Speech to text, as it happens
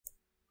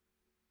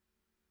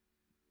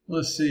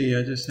Let's see,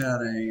 I just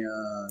had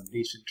a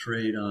decent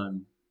trade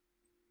on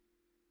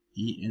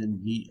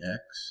ENVX.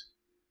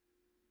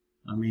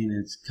 I mean,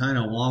 it's kind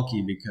of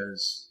wonky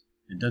because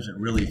it doesn't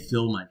really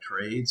fill my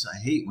trades.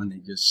 I hate when they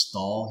just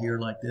stall here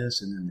like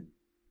this and then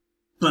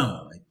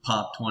boom, they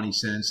pop 20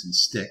 cents and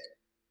stick.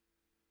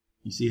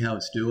 You see how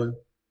it's doing?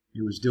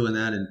 It was doing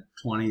that in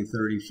 20,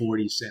 30,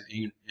 40 cent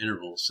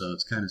intervals, so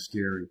it's kind of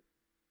scary.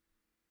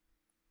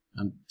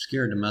 I'm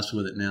scared to mess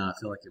with it now. I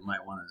feel like it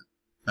might want to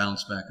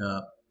bounce back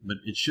up, but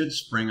it should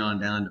spring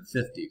on down to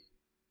 50.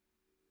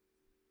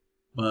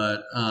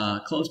 But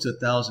close to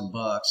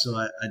 $1,000, so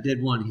I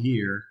did one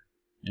here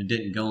and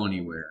didn't go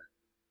anywhere.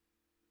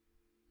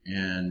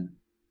 And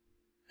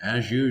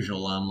as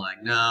usual, I'm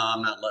like, no,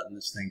 I'm not letting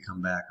this thing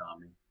come back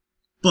on me.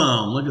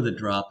 Boom, look at the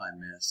drop I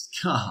missed.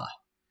 God,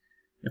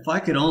 if I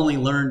could only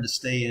learn to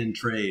stay in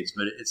trades,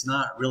 but it's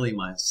not really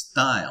my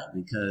style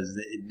because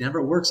it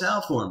never works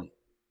out for me.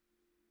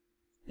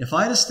 If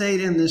I'd have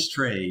stayed in this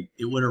trade,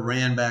 it would have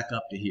ran back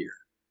up to here.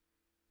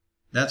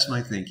 That's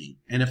my thinking.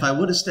 And if I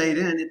would have stayed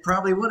in, it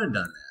probably would have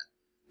done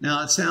that.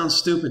 Now, it sounds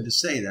stupid to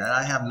say that.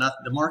 I have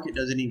nothing. The market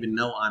doesn't even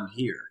know I'm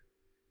here.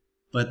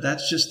 But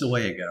that's just the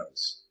way it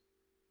goes.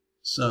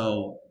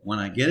 So when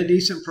I get a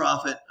decent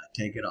profit, I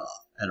take it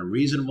off at a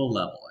reasonable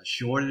level. I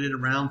shorted it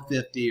around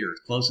 50 or as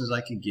close as I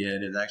could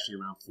get. It's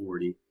actually around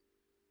 40.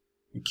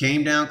 It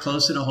came down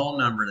close to the whole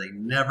number. They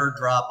never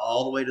drop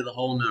all the way to the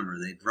whole number.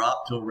 They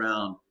drop to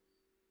around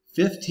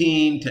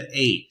 15 to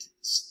 8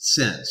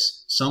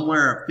 cents.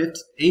 Somewhere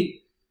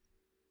 8,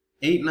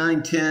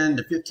 9, 10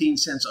 to 15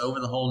 cents over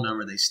the whole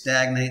number. They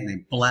stagnate and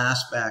they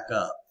blast back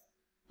up.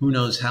 Who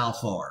knows how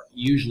far?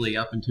 Usually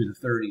up into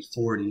the 30s,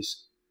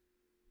 40s.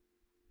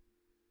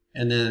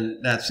 And then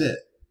that's it.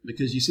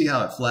 Because you see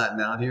how it flattened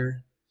out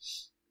here?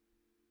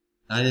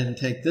 I didn't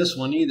take this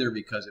one either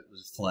because it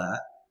was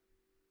flat.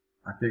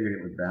 I figured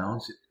it would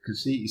bounce.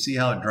 Because you see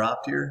how it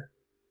dropped here?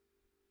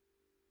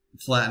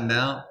 It flattened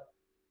out.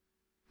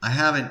 I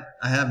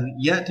haven't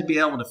yet to be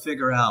able to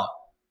figure out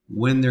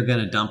when they're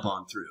going to dump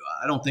on through.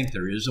 I don't think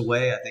there is a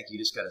way. I think you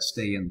just got to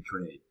stay in the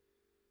trade.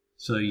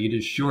 So you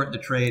just short the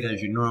trade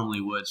as you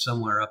normally would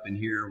somewhere up in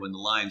here when the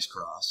lines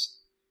cross.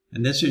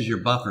 And this is your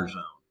buffer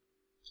zone.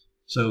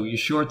 So you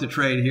short the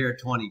trade here at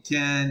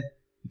 2010.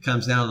 It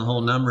comes down to the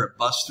whole number. It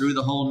busts through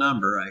the whole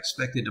number. I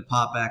expect it to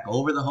pop back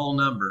over the whole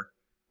number,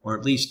 or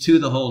at least to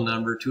the whole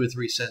number, 2 or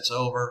 3 cents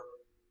over,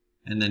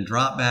 and then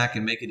drop back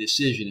and make a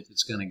decision if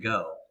it's going to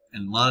go.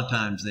 And a lot of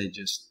times they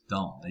just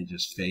don't. They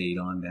just fade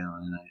on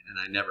down, and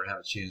I never have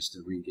a chance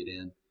to re-get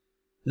in.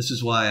 This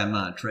is why I'm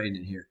not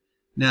trading here.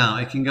 Now,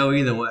 it can go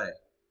either way.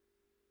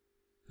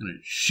 I'm going to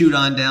shoot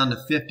on down to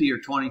 50 or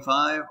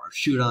 25 or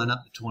shoot on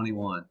up to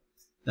 21.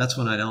 That's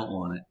when I don't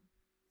want it.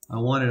 I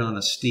want it on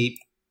a steep,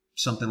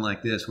 something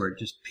like this, where it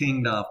just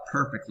pinged off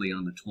perfectly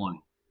on the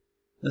 20.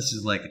 This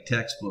is like a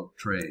textbook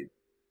trade.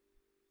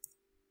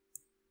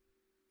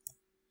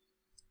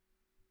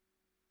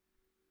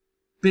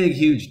 Big,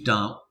 huge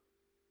dump.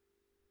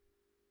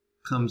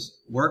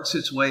 Works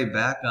its way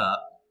back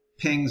up,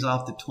 pings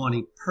off the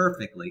 20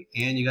 perfectly,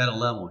 and you got a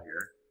level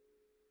here,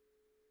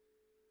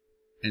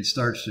 and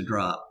starts to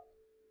drop.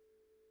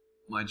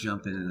 I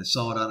jumped in, and I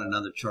saw it on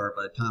another chart.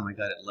 By the time I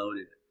got it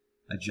loaded,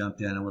 I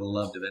jumped in. I would have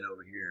loved to have been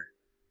over here.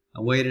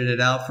 I waited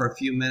it out for a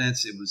few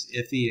minutes. It was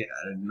iffy.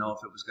 I didn't know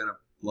if it was going to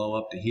blow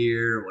up to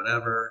here or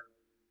whatever.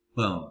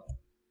 Boom.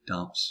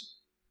 Dumps.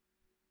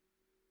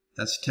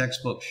 That's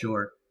textbook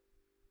short.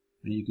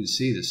 And you can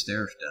see the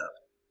stair step.